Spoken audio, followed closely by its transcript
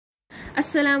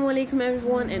Assalamu alaikum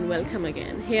everyone, and welcome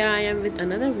again. Here I am with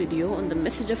another video on the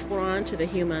message of Quran to the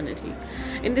humanity.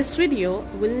 In this video,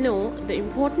 we'll know the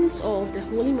importance of the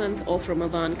holy month of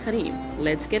Ramadan Kareem.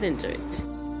 Let's get into it.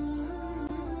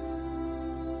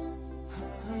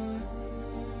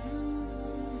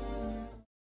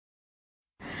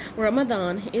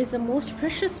 Ramadan is the most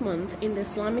precious month in the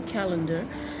Islamic calendar,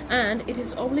 and it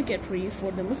is obligatory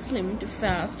for the Muslim to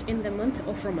fast in the month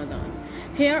of Ramadan.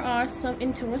 Here are some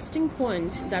interesting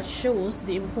points that shows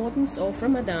the importance of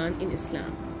Ramadan in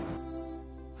Islam.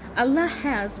 Allah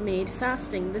has made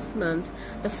fasting this month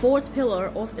the fourth pillar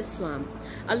of Islam.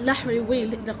 Allah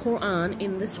revealed the Qur'an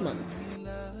in this month.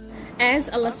 As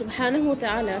Allah subhanahu wa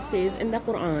ta'ala says in the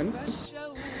Qur'an,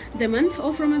 the month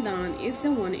of Ramadan is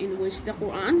the one in which the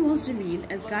Qur'an was revealed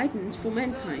as guidance for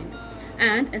mankind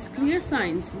and as clear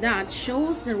signs that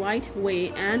shows the right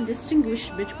way and distinguish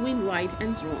between right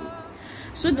and wrong.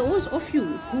 So those of you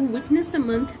who witness the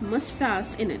month must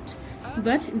fast in it,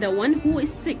 but the one who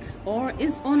is sick or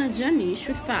is on a journey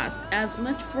should fast as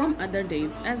much from other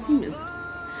days as he missed.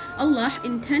 Allah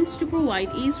intends to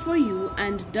provide ease for you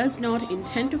and does not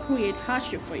intend to create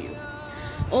hardship for you.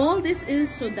 All this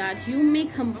is so that you may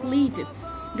complete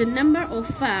the number of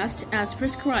fasts as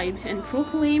prescribed and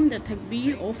proclaim the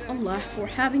takbir of Allah for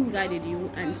having guided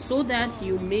you, and so that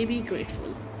you may be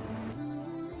grateful.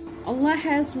 Allah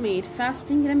has made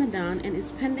fasting Ramadan and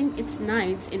spending its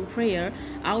nights in prayer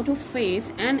out of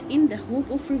faith and in the hope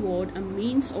of reward a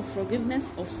means of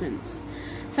forgiveness of sins.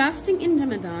 Fasting in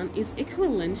Ramadan is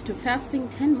equivalent to fasting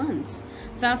 10 months.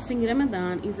 Fasting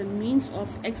Ramadan is a means of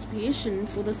expiation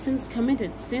for the sins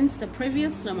committed since the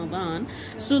previous Ramadan,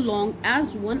 so long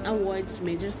as one avoids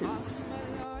major sins.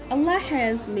 Allah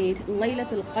has made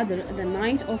Laylatul Qadr the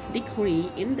night of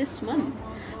decree in this month,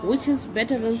 which is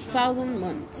better than 1,000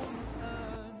 months.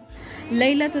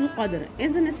 Laylatul Qadr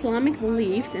is an Islamic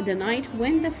belief the night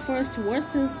when the first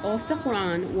verses of the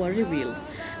Quran were revealed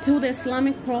to the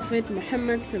Islamic prophet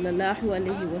Muhammad sallallahu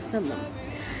alaihi wasallam.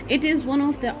 It is one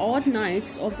of the odd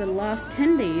nights of the last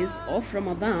 10 days of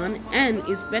Ramadan and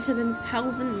is better than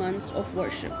 1,000 months of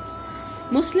worship.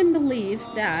 Muslim believes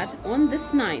that on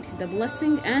this night the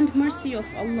blessing and mercy of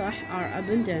Allah are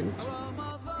abundant.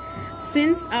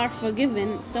 Sins are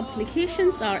forgiven,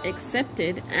 supplications are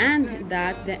accepted, and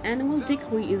that the annual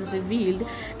decree is revealed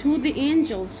to the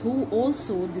angels who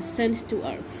also descend to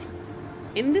earth.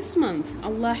 In this month,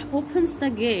 Allah opens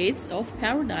the gates of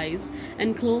paradise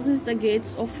and closes the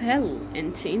gates of hell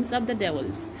and chains up the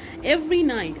devils. Every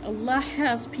night, Allah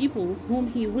has people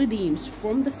whom He redeems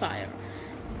from the fire.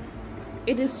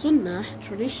 It is sunnah,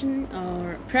 tradition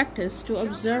or practice to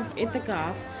observe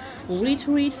itikaf,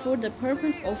 retreat for the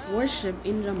purpose of worship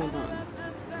in Ramadan.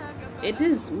 It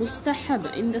is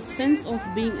mustahab in the sense of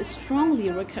being strongly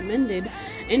recommended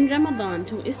in Ramadan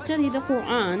to study the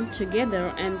Quran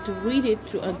together and to read it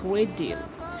to a great deal.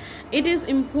 It is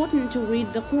important to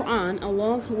read the Quran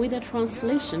along with a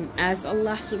translation, as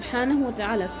Allah subhanahu wa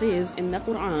ta'ala says in the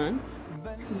Quran,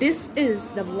 "This is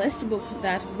the blessed book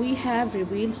that we have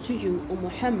revealed to you, O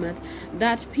Muhammad,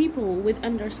 that people with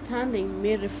understanding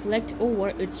may reflect over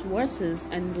its verses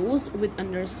and those with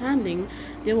understanding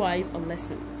derive a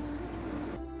lesson."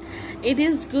 It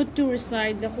is good to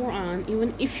recite the Quran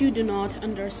even if you do not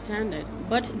understand it,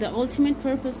 but the ultimate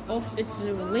purpose of its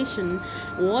revelation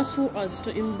was for us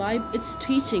to imbibe its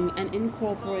teaching and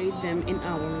incorporate them in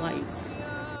our lives.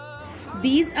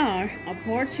 These are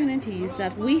opportunities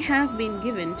that we have been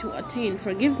given to attain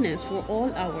forgiveness for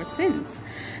all our sins.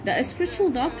 The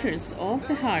spiritual doctors of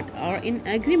the heart are in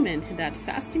agreement that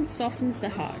fasting softens the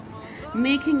heart,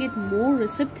 making it more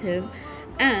receptive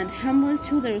and humble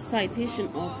to the recitation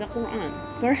of the Quran.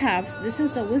 Perhaps this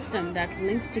is the wisdom that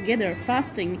links together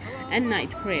fasting and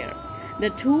night prayer, the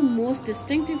two most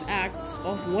distinctive acts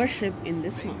of worship in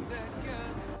this month.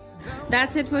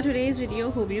 That's it for today's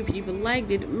video. Hope you people liked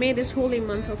it. May this holy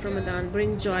month of Ramadan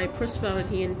bring joy,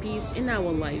 prosperity and peace in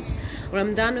our lives.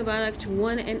 Ramadan Mubarak to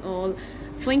one and all.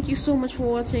 Thank you so much for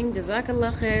watching.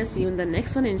 Jazakallah khair. See you in the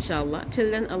next one inshallah.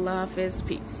 Till then, Allah Hafiz.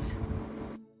 Peace.